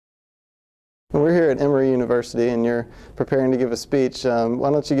We're here at Emory University, and you're preparing to give a speech.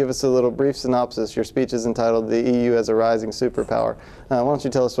 Why don't you give us a little brief synopsis? Your speech is entitled "The EU as a Rising Superpower." Why don't you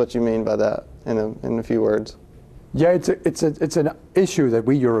tell us what you mean by that in a few words? Yeah, it's an issue that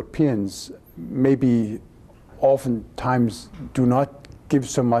we Europeans maybe oftentimes do not give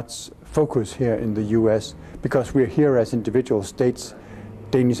so much focus here in the US, because we're here as individual states,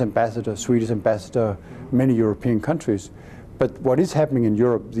 Danish ambassador, Swedish ambassador, many European countries. But what is happening in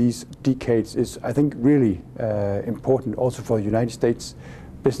Europe these decades is, I think, really important also for the United States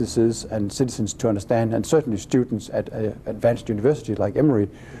businesses and citizens to understand, and certainly students at an advanced university like Emory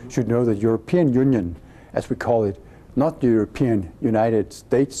should know that European Union, as we call it, not the European United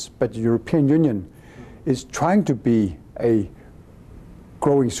States, but the European Union is trying to be a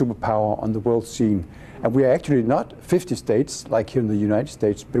growing superpower on the world scene. And we are actually not 50 states like here in the United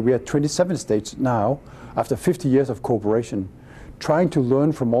States, but we are 27 states now, after 50 years of cooperation, trying to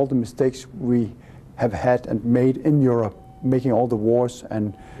learn from all the mistakes we have had and made in Europe, making all the wars.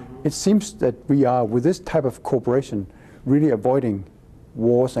 And it seems that we are, with this type of cooperation, really avoiding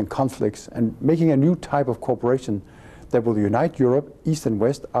wars and conflicts and making a new type of cooperation that will unite Europe, East and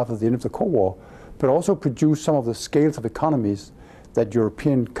West, after the end of the Cold War, but also produce some of the scales of economies that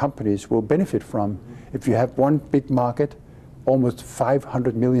European companies will benefit from. If you have one big market, almost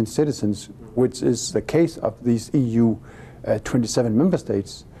 500 million citizens, which is the case of these EU 27 member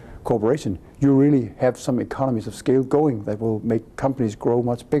states cooperation, you really have some economies of scale going that will make companies grow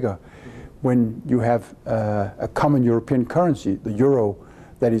much bigger. When you have a common European currency, the euro,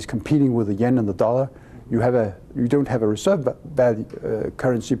 that is competing with the yen and the dollar, you don't have a reserve value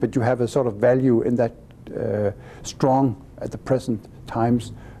currency, but you have a sort of value in that strong at the present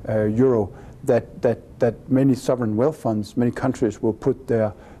times euro that many sovereign wealth funds, many countries will put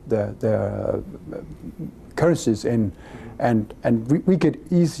their currencies in, and we get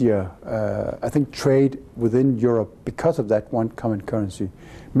easier, I think, trade within Europe because of that one common currency.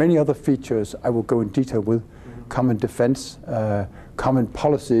 Many other features I will go in detail with: common defense, common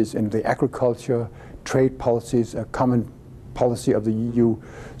policies in the agriculture, trade policies, a common policy of the EU.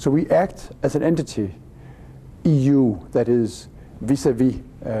 So we act as an entity, EU, that is vis-a-vis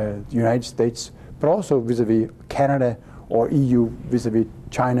the United States, but also vis-a-vis Canada, or EU vis-a-vis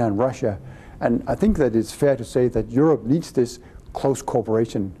China and Russia. And I think that it's fair to say that Europe needs this close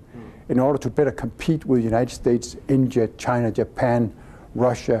cooperation in order to better compete with the United States, India, China, Japan,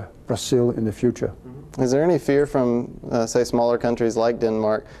 Russia, Brazil in the future. Is there any fear from, say, smaller countries like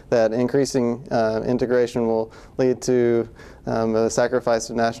Denmark that increasing integration will lead to a sacrifice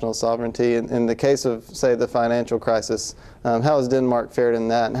of national sovereignty? In the case of, say, the financial crisis, how has Denmark fared in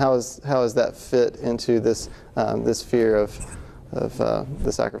that, and how has that fit into this fear of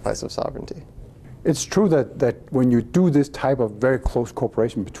the sacrifice of sovereignty? It's true that when you do this type of very close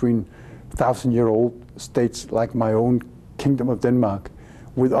cooperation between 1,000-year-old states like my own Kingdom of Denmark,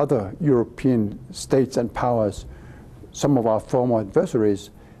 with other European states and powers, some of our former adversaries,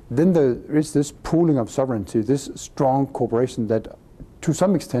 then there is this pooling of sovereignty, this strong cooperation that to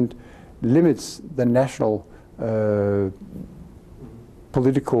some extent limits the national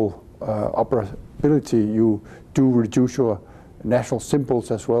political operability. You do reduce your national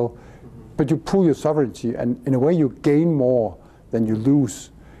symbols as well, but you pool your sovereignty, and in a way you gain more than you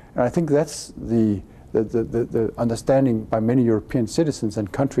lose. And I think that's the understanding by many European citizens and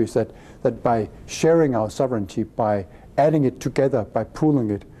countries that by sharing our sovereignty, by adding it together, by pooling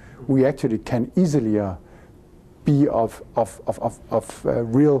it, we actually can easily be of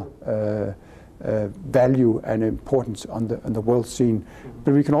real value and importance on the world scene.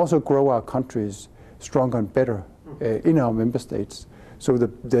 But we can also grow our countries stronger and better in our member states. So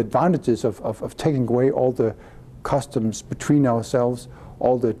the advantages of taking away all the customs between ourselves,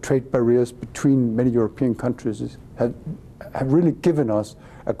 all the trade barriers between many European countries have really given us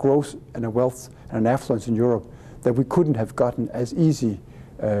a growth and a wealth and an affluence in Europe that we couldn't have gotten as easy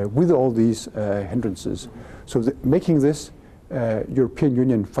with all these hindrances. So making this European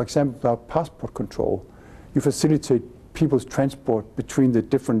Union, for example, without passport control, you facilitate people's transport between the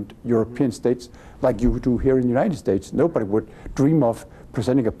different European states like you do here in the United States. Nobody would dream of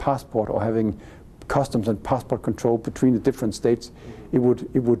presenting a passport or having customs and passport control between the different states. It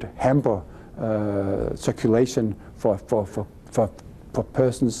would hamper circulation for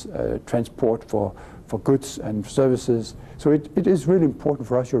persons, transport for goods and services. So it is really important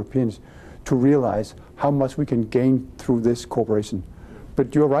for us Europeans to realize how much we can gain through this cooperation.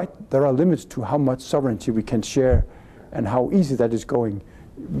 But you're right, there are limits to how much sovereignty we can share and how easy that is going.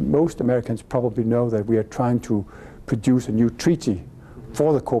 Most Americans probably know that we are trying to produce a new treaty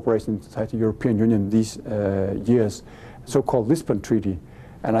for the cooperation inside the European Union these years, so-called Lisbon Treaty.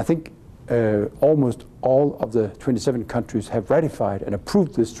 And I think almost all of the 27 countries have ratified and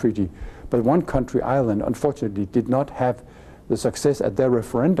approved this treaty, but one country, Ireland, unfortunately did not have the success at their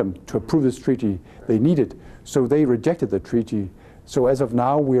referendum to approve this treaty they needed, so they rejected the treaty. So as of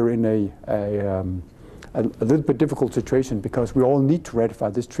now, we're in a little bit difficult situation because we all need to ratify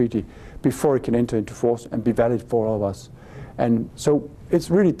this treaty before it can enter into force and be valid for all of us. And so it's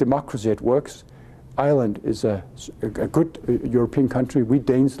really democracy at work. Ireland is a good European country. We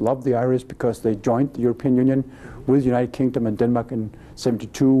Danes love the Irish because they joined the European Union with the United Kingdom and Denmark in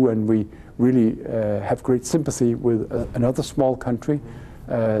 '72, and we really have great sympathy with another small country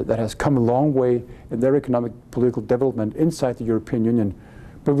that has come a long way in their economic political development inside the European Union.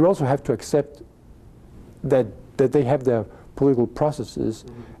 But we also have to accept that they have their political processes,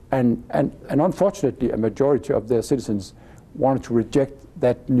 and unfortunately a majority of their citizens wanted to reject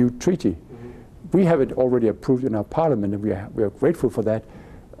that new treaty. We have it already approved in our parliament, and we are grateful for that,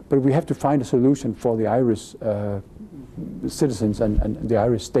 but we have to find a solution for the Irish citizens and the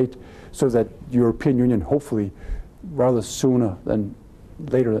Irish state so that the European Union hopefully rather sooner than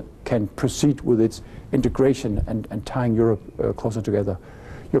later can proceed with its integration and tying Europe closer together.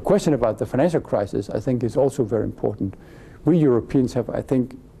 Your question about the financial crisis, I think, is also very important. We Europeans have, I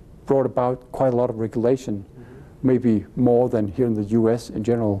think, brought about quite a lot of regulation, maybe more than here in the US in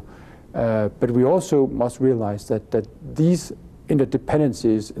general. But we also must realize that these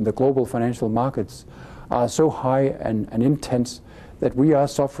interdependencies in the global financial markets are so high and intense that we are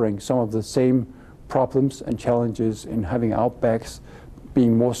suffering some of the same problems and challenges in having our banks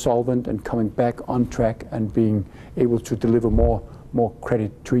being more solvent and coming back on track and being able to deliver more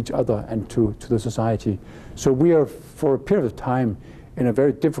credit to each other and to the society. So we are, for a period of time, in a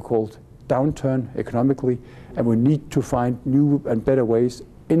very difficult downturn economically, and we need to find new and better ways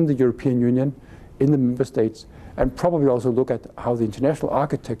in the European Union, in the member states, and probably also look at how the international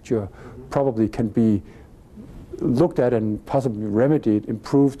architecture probably can be looked at and possibly remedied,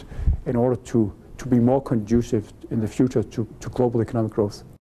 improved, in order to be more conducive in the future to global economic growth.